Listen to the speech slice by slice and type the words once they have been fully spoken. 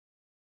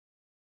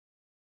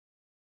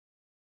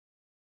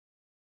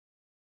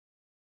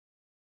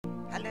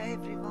Hello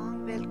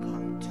everyone,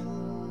 welcome to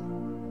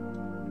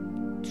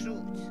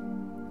Truth.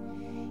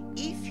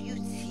 If you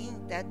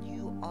think that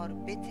you are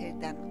better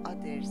than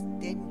others,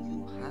 then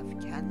you have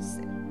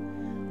cancer.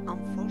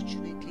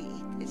 Unfortunately,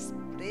 it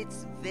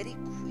spreads very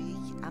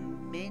quick and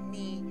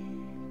many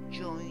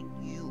join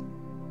you.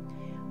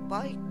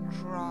 By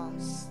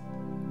cross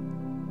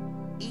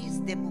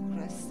is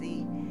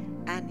democracy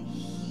and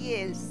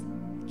heals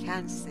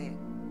cancer.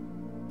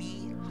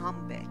 Be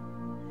humble.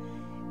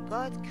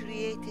 God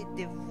created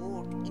the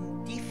world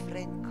in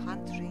different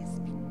countries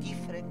with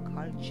different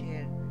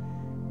culture.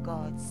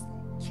 God's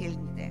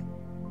kingdom.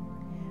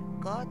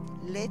 God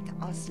let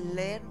us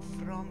learn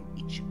from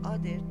each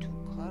other to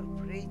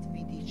cooperate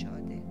with each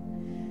other.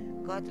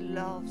 God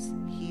loves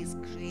His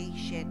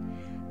creation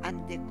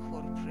and the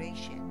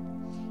corporation.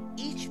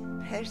 Each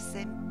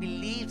person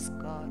believes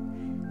God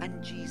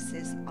and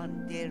Jesus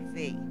on their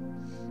way.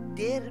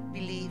 Their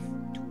belief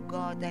to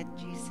God and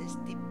Jesus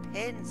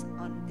depends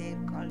on their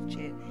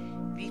culture,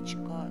 which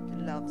God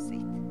loves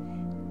it.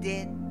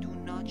 Then do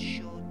not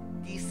show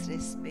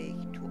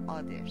disrespect to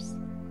others.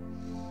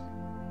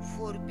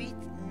 Forbid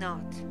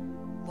not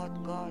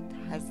what God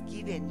has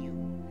given you.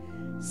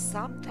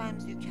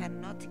 Sometimes you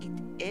cannot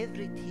eat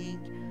everything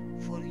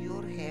for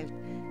your health,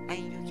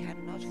 and you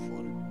cannot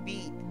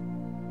forbid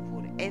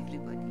for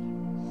everybody.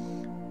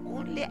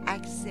 Only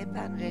accept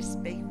and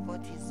respect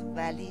what is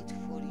valid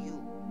for you.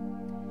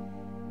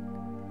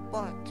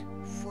 But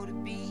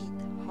forbid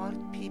hard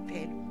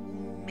people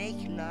who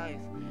make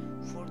life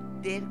for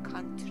their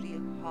country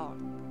hard.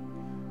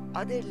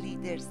 Other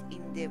leaders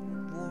in the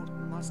world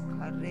must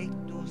correct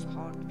those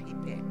hard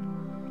people.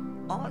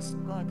 Ask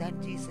God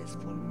and Jesus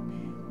for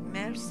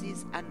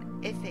mercies and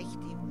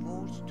effective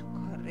words to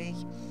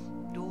correct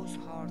those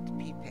hard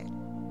people.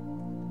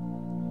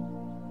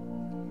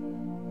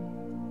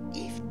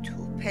 If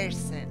two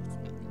persons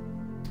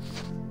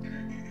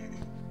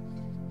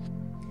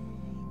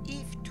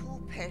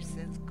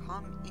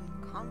come in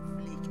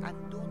conflict and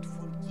don't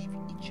forgive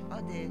each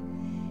other,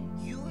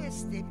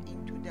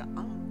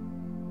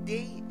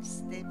 they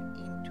step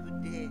into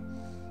the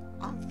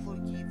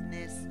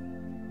unforgiveness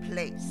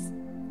place.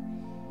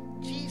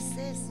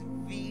 Jesus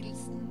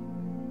wills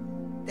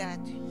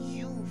that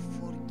you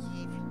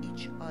forgive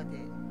each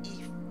other.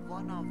 If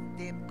one of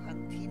them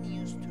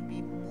continues to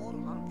be more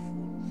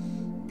harmful,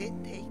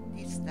 then take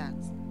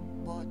distance,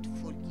 but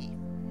forgive.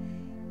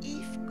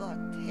 If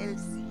God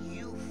tells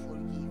you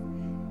forgive,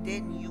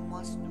 then you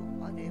must do,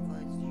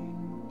 otherwise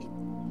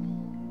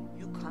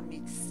you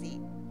commit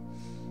sin.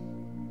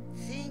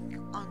 Think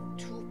on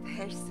two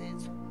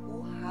persons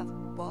who have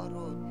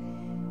borrowed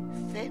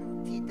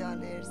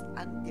 $50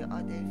 and the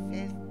other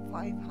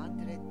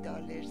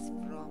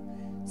 $500 from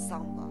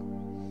someone.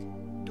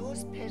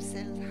 Those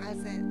persons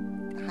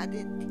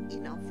hadn't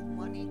enough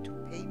money to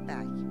pay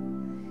back.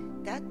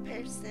 That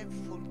person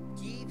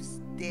forgives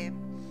them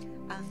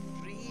and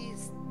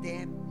frees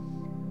them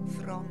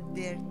from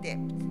their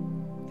debt.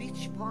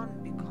 Which one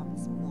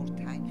becomes more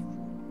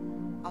thankful?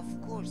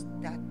 Of course,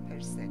 that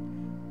person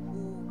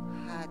who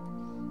had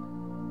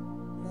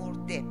more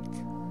debt.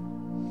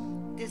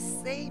 The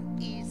same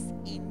is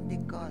in the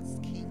God's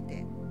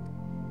kingdom.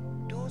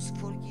 Those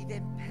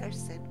forgiven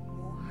person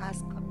who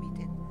has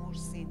committed more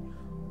sin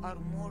are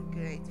more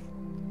grateful.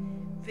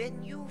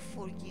 When you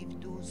forgive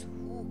those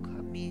who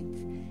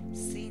commit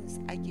sins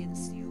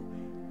against you,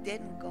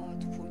 then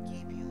God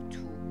forgive you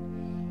too.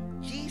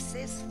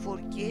 Jesus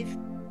forgave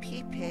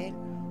people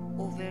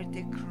over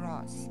the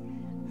cross.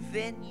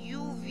 When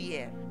you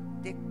wear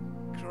the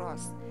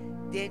cross,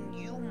 then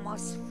you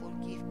must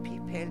forgive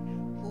people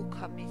who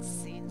commit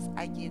sins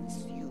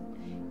against you,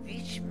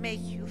 which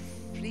make you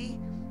free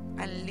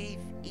and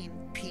live in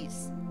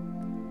peace.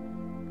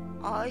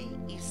 Eye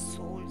is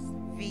soul's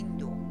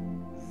window.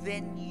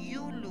 When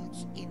you look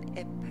in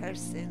a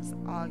person's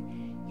eye,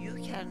 you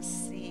can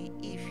see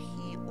if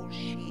he or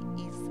she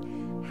is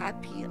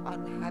happy,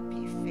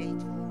 unhappy,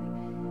 faithful,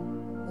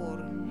 or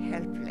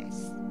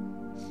helpless.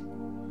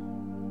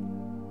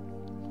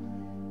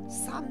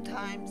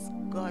 Sometimes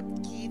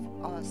God gives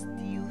us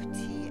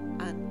duty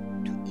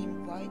and to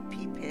invite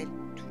people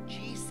to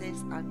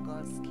Jesus and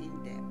God's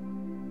kingdom.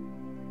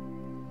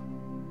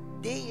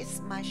 They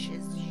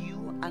smashes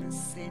you and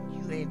send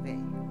you away.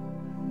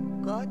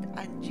 God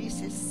and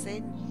Jesus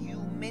send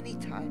you many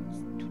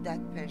times to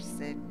that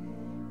person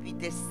with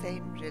the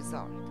same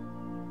result.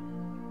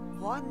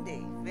 One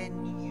day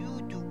when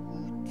you do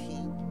good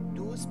thing,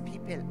 those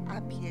people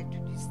appear to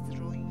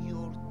destroy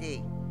your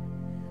day,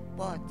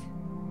 but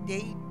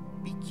they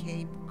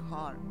became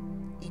calm.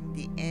 In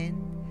the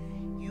end,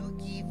 you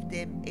give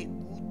them a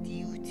good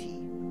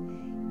duty.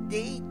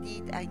 They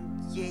did and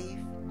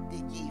gave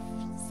the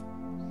gifts.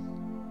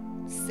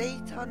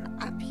 Satan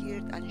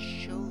appeared and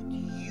showed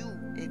you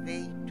a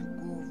way to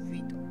go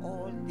with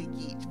all the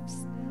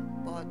gifts,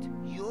 but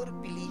your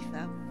belief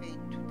and faith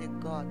to the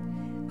God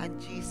and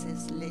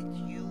Jesus led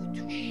you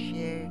to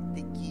share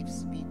the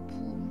gifts with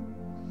poor.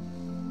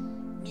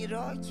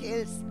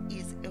 Miracles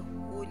is a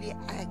holy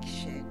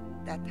action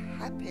that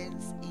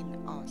happens in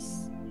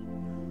us.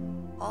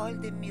 All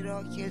the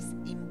miracles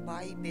in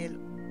Bible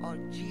are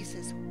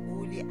Jesus'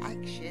 holy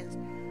actions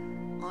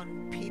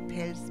on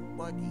people's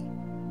body.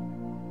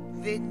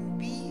 When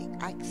we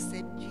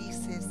accept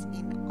Jesus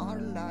in our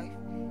life,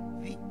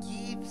 He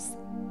gives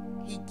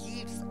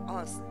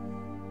us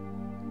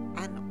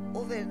an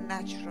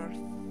overnatural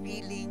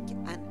feeling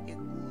and a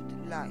good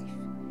life.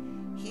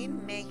 He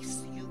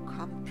makes you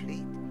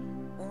complete.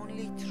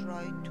 Only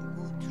try to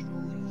go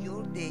through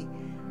your day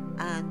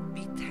and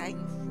be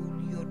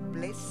thankful your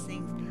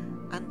blessings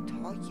and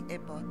talk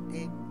about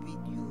them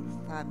with your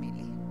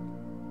family.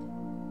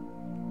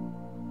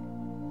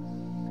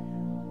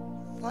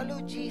 Follow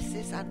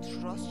Jesus and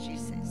trust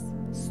Jesus.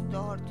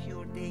 Start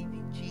your day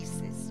with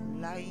Jesus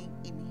lying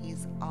in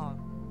His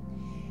arms.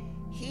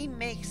 He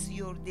makes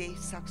your day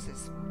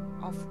successful.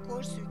 Of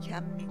course, you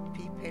can meet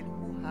people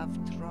who have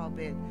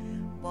trouble,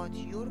 but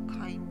your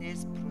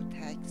kindness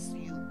protects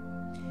you.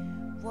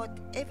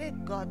 Whatever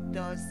God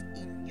does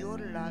in your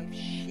life,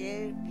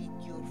 share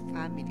with your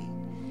family.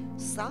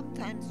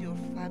 Sometimes your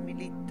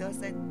family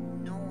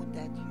doesn't know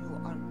that you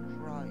are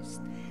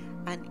Christ,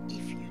 and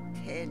if you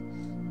tell,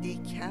 they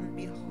can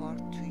be hard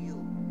to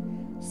you.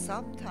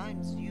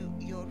 Sometimes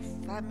your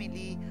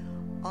family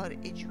are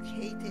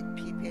educated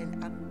people,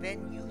 and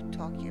when you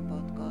talk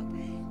about God,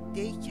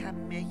 they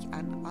can make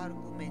an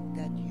argument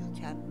that you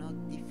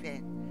cannot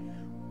defend.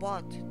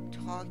 But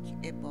talk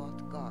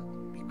about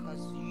God,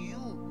 because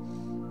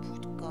you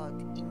put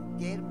God in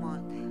their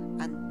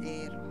mind and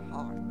their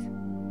heart.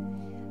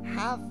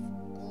 Have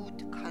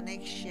good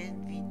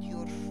connection with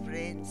your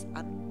friends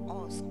and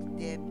ask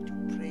them to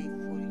pray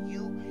for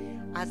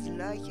you as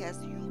like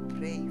as you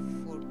pray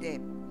for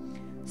them.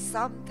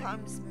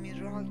 Sometimes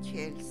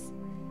miracles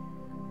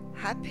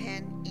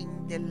happen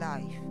in the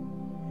life.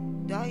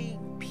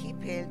 Dying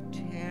people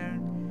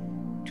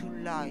turn to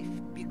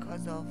life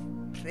because of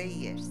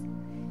prayers.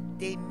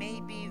 They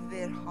maybe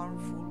were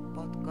harmful,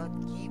 but God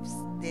gives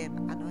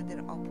them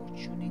another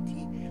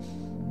opportunity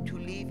to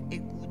live a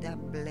good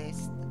and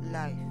blessed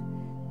life.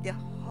 The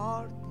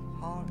hard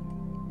heart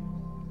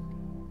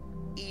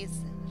is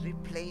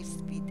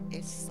replaced with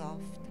a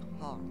soft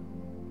heart.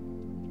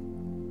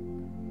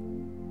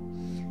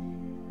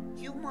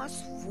 You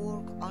must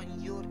work on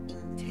your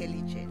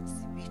intelligence,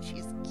 which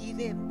is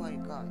given by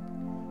God.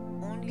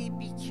 Only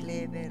be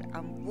clever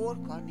and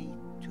work on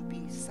it to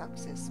be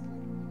successful.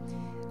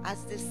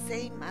 As the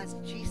same as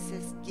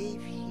Jesus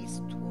gave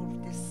His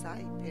 12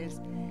 disciples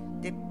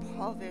the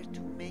power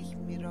to make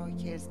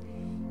miracles,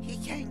 He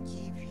can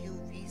give you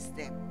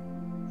wisdom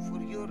for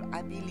your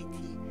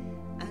ability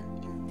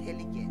and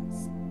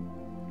intelligence.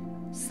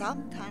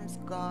 Sometimes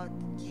God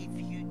gives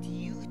you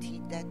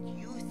duty that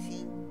you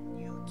think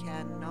you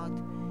cannot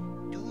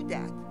do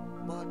that,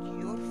 but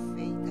your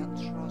faith and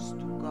trust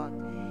to God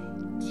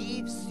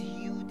gives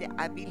you the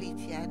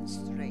ability and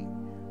strength.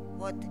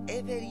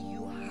 Whatever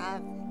you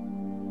have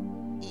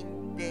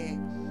in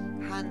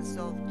the hands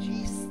of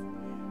Jesus,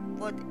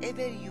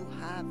 whatever you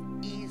have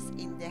is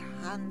in the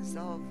hands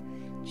of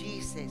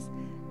Jesus,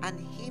 and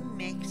He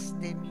makes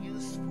them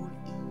useful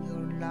in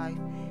your life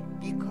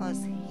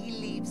because He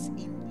lives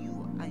in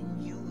you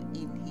and you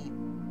in Him.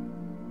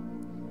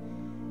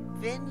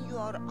 When you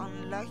are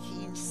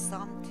unlucky in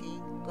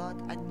something,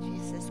 God and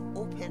Jesus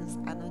opens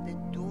another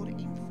door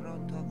in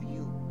front of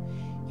you.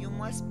 You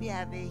must be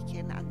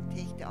awakened and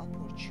take the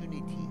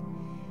opportunity.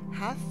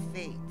 Have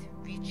faith,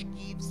 which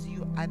gives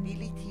you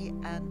ability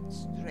and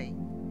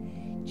strength.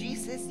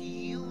 Jesus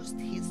used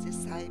His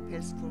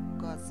disciples for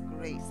God's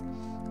grace,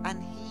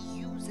 and He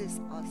uses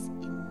us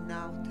in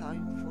now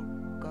time for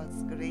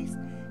God's grace.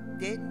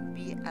 Then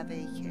be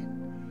awakened.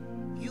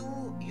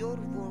 Your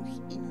work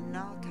in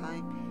now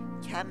time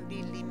can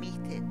be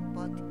limited,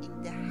 but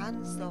in the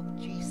hands of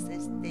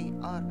Jesus they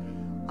are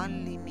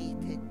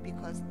unlimited,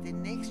 because the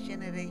next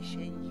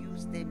generation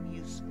use them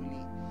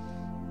usefully.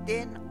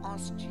 Then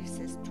ask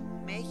Jesus to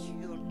make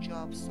your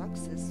job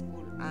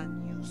successful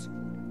and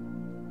useful.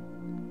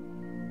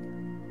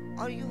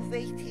 Are you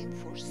waiting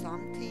for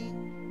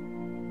something?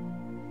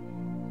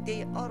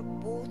 They are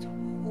both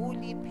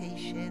holy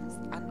patience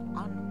and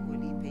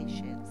unholy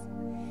patience.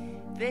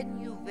 When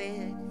you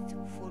wait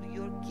for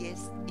your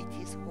guest, it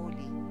is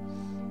holy.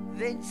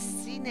 When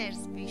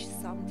sinners wish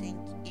something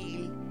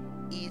ill,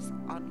 is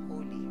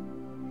unholy.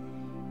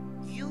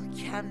 You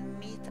can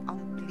meet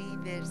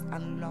unbelievers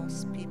and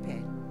lost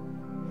people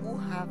who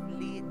have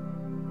led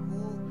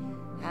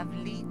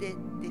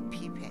the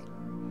people.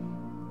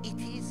 It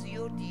is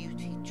your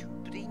duty to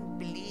bring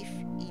belief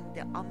in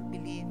the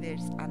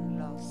unbelievers and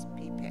lost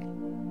people.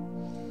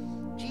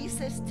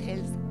 Jesus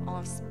tells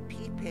us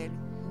people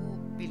who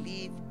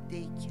believe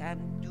they can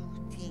do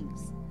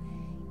things,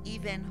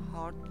 even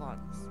hard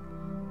ones.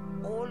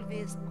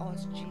 Always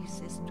ask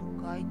Jesus to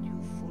guide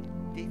you for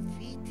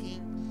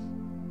defeating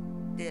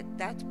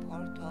that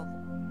part of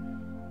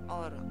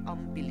our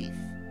unbelief.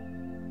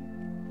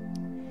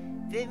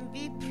 When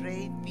we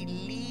pray, we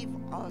leave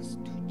us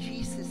to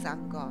Jesus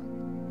and God.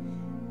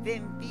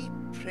 When we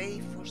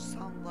pray for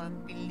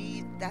someone, we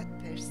leave that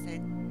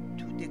person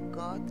to the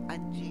God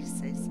and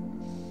Jesus.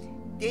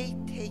 They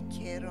take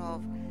care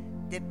of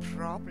the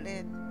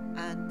problem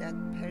and that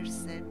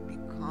person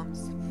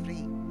becomes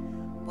free.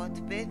 But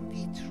when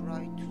we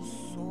try to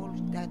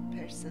solve that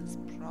person's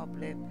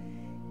problem,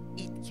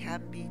 it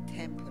can be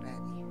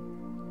temporary.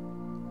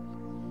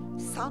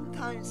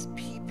 Sometimes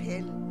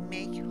people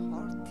make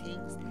hard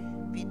things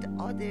with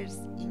others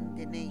in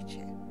the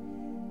nature.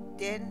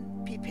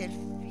 Then people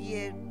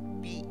fear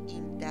be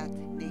in that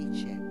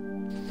nature.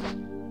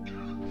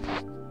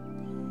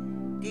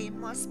 They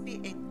must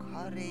be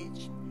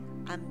encouraged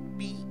and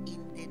be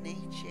in the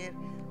nature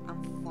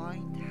and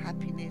find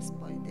happiness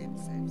by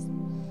themselves.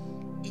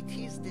 It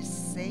is the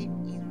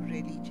same in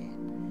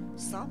religion.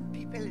 Some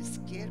people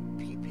scare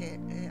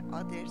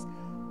others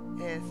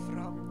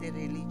from the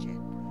religion,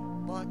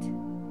 but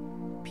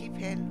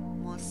people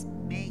must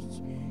make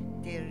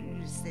their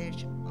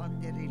research on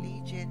the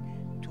religion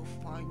to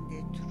find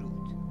the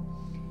truth.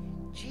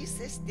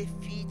 Jesus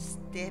defeats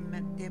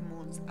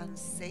demons and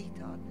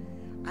Satan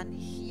and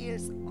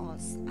heals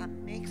us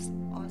and makes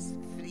us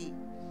free.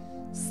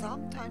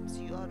 Sometimes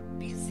you are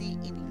busy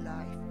in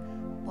life,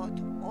 but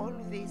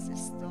always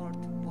start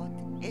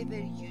whatever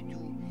you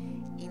do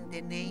in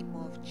the name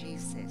of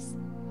Jesus.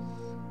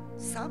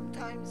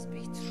 Sometimes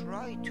we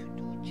try to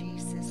do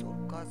Jesus or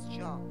God's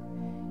job,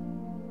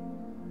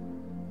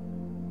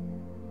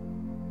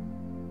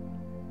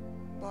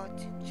 but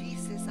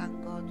Jesus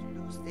and God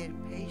lose their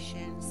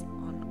patience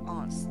on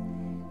us.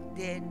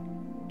 Then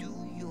do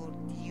your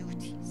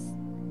duties.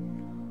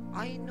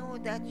 I know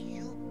that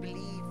you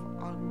believe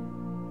on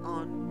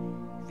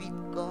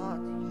with God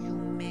you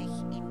make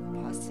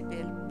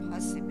impossible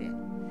possible.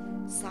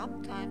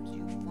 Sometimes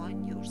you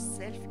find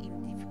yourself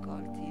in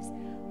difficulties,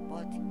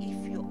 but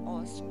if you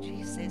ask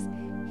Jesus,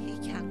 He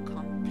can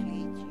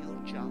complete your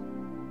job.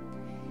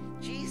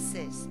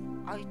 Jesus,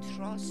 I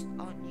trust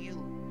on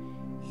you.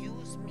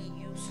 Use me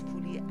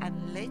usefully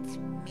and let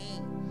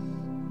me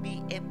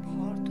be a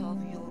part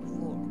of your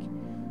work.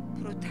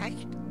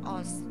 Protect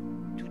us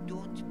to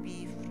don't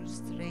be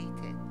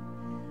frustrated.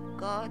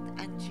 God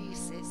and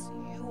Jesus,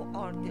 you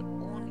are the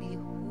only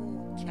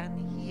who can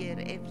hear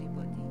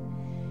everybody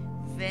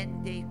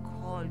when they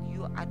call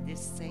you at the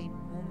same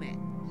moment.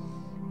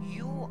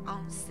 You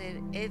answer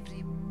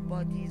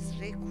everybody's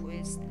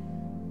request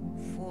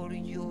for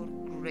your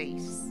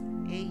grace.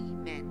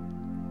 Amen.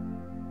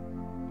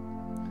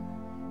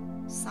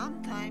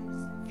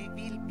 Sometimes we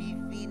will be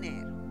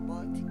winner,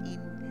 but in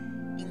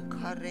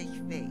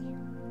incorrect way.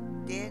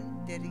 Then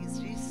there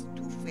is risk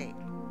to fail.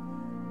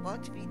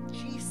 But with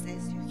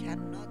Jesus, you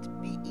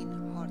cannot be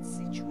in hard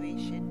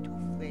situation to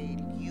fail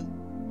you.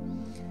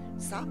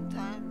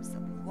 Sometimes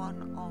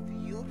one of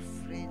your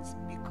friends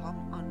become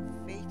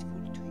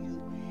unfaithful to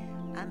you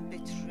and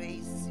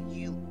betrays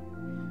you.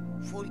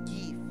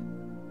 Forgive,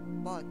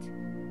 but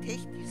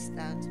take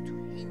distance to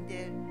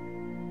hinder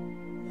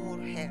more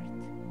hurt.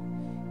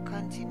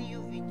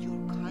 Continue with your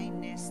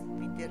kindness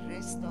with the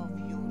rest of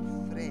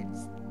your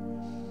friends.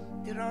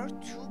 There are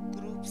two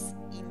groups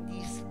in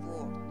this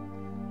world,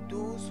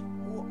 those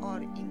who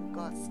are in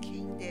God's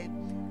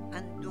kingdom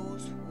and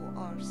those who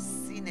are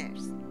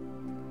sinners.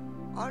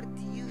 Our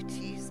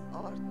duties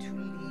are to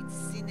lead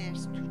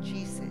sinners to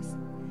Jesus.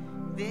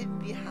 When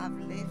we have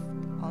left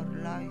our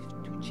life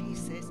to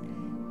Jesus,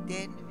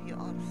 then we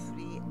are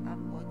free,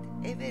 and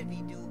whatever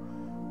we do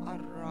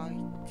are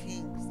right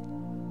things.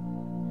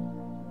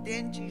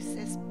 Then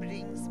Jesus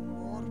brings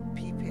more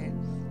people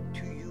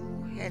to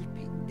you,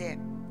 helping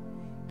them.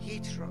 He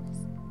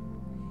tries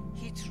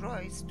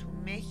to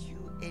make you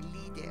a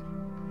leader.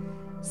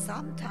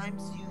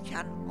 Sometimes you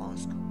can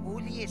ask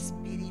Holy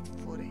Spirit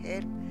for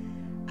help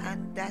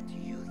and that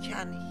you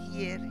can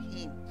hear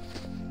Him.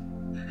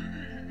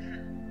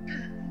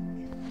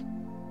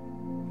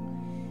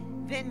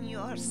 When you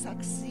are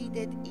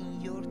succeeded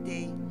in your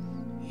day,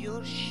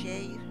 you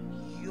share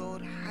your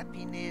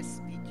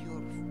happiness with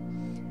your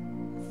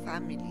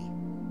family.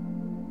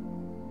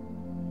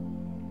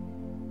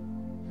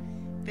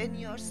 When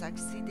you are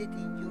succeeded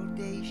in your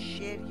day,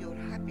 share your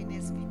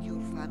happiness with your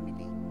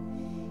family.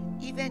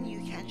 Even you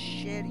can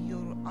share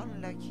your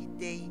unlucky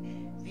day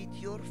with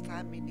your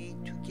family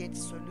to get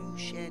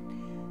solution,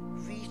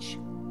 which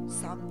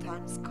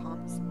sometimes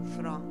comes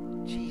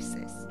from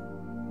Jesus.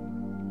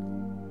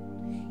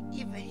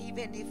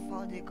 Even if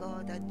Father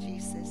God and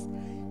Jesus,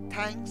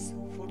 thanks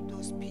for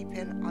those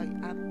people I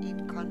am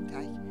in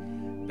contact.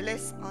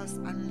 Bless us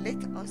and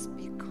let us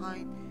be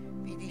kind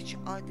with each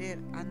other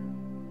and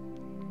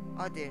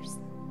others.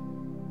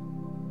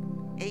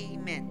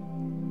 Amen.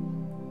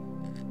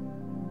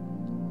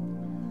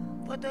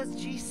 What does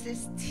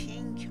Jesus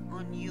think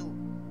on you?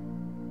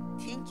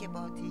 Think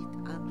about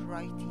it and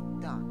write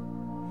it down.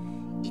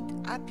 It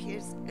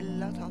appears a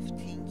lot of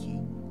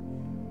thinking.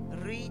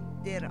 Read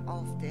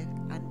thereafter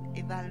and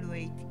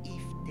evaluate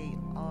if they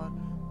are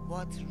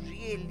what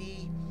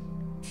really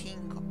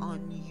think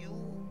on you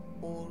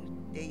or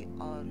they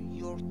are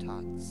your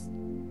thoughts.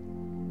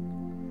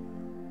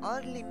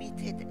 Our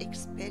limited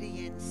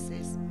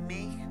experiences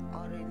make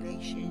our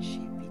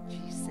relationship with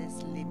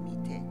Jesus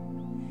limited.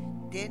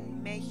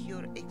 then make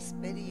your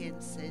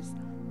experiences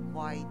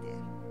wider.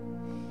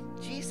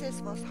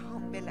 Jesus was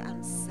humble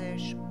and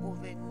searched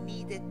over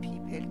needed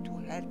people to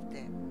help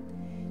them.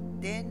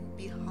 Then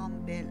be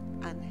humble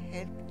and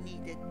help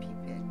needed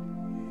people.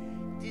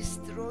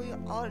 Destroy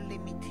all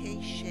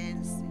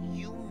limitations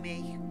you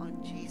make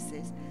on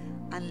Jesus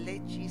and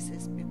let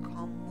Jesus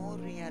become more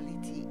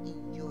reality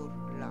in your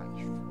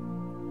life.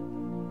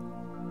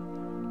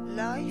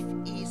 Life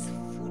is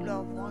full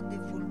of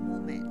wonderful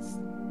moments.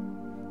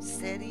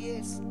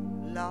 Serious,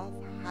 love,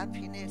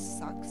 happiness,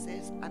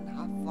 success, and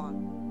have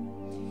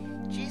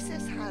fun.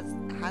 Jesus has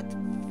had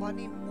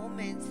funny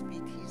moments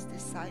with his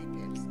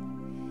disciples.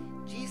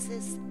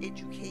 Jesus'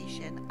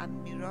 education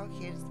and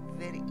miracles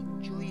were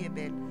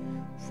enjoyable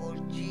for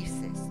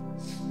Jesus.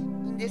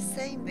 In the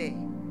same way,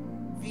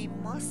 we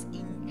must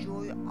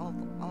enjoy of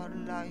our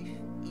life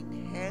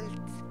in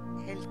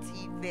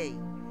healthy way.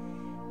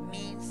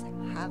 Means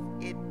have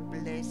a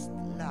blessed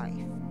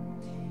life.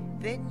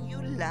 When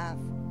you laugh,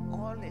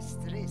 all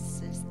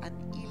stresses and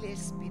ill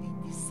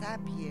spirit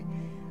disappear,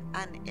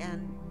 and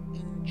an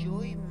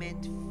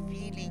enjoyment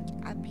feeling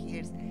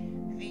appears,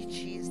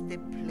 which is the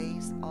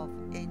place of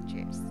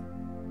angels.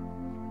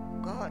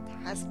 God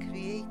has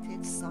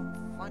created some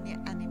funny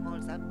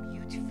animals and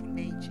beautiful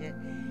nature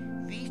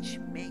which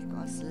make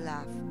us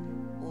laugh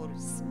or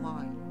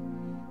smile.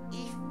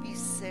 If we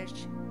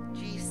search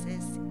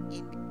Jesus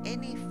in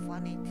any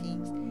funny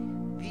things,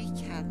 we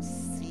can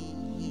see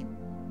him.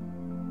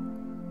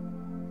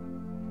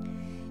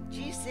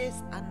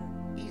 Jesus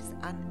is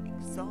an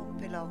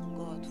example of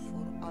God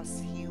for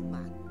us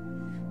human.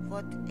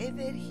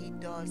 Whatever he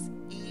does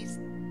is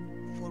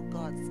for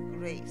God's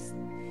grace.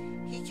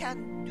 He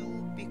can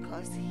do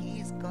because he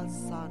is God's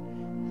son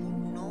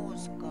who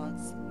knows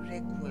God's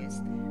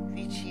request,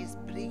 which is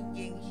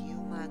bringing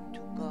human to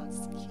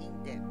God's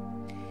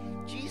kingdom.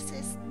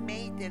 Jesus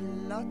made a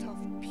lot of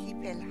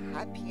people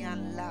happy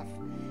and laugh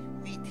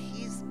with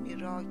his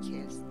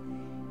miracles.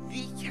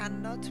 We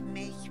cannot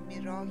make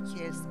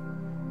miracles,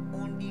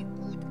 only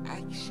good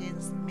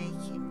actions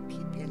making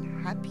people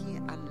happy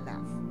and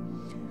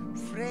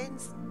laugh.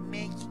 Friends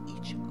make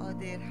each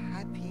other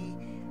happy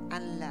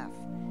and laugh.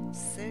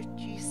 Search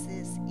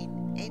Jesus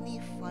in any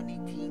funny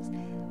things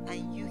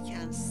and you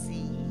can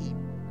see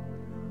him.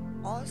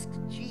 Ask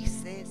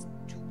Jesus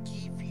to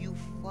give you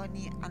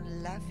funny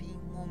and laughing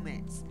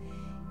moments.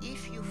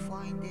 If you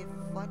find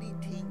a funny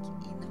thing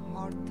in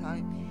hard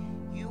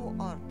time, you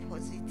are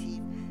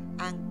positive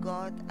and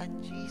God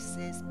and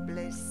Jesus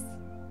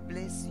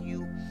bless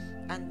you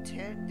and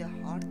turn the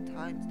hard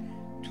times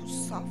to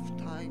soft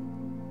time.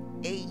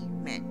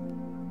 Amen.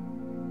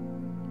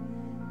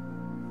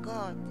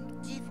 God,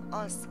 give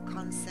us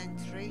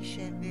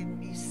concentration when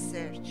we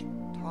search,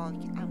 talk,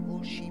 and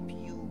worship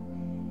you.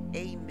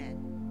 Amen.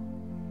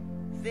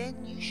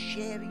 When you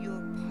share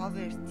your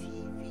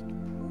poverty with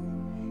poor,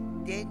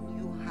 then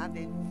you have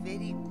a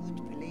very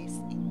good place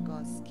in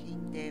God's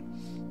kingdom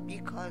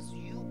because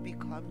you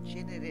become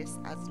generous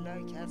as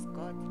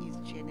God is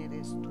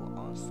generous to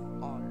us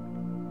all.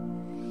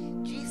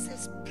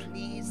 Jesus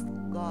pleased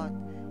God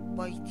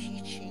by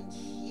teaching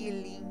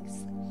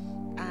healings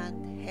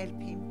and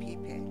helping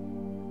people.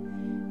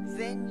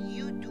 When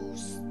you do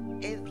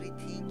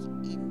everything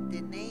in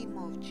the name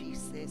of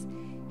Jesus,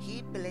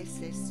 he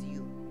blesses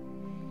you.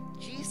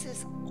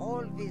 Jesus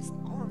always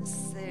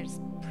answers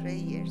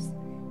prayers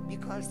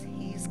because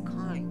he is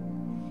kind.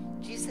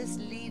 Jesus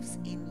lives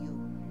in you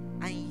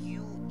and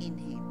you in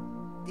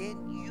him.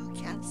 Then you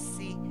can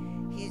see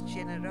his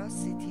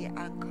generosity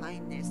and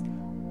kindness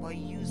by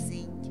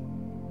using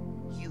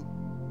you.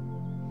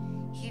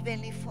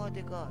 Heavenly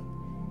Father God,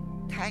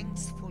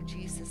 thanks for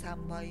Jesus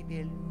and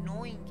Bible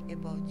knowing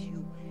about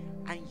you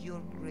and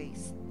your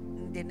grace.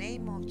 In the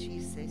name of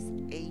Jesus,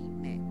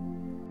 amen.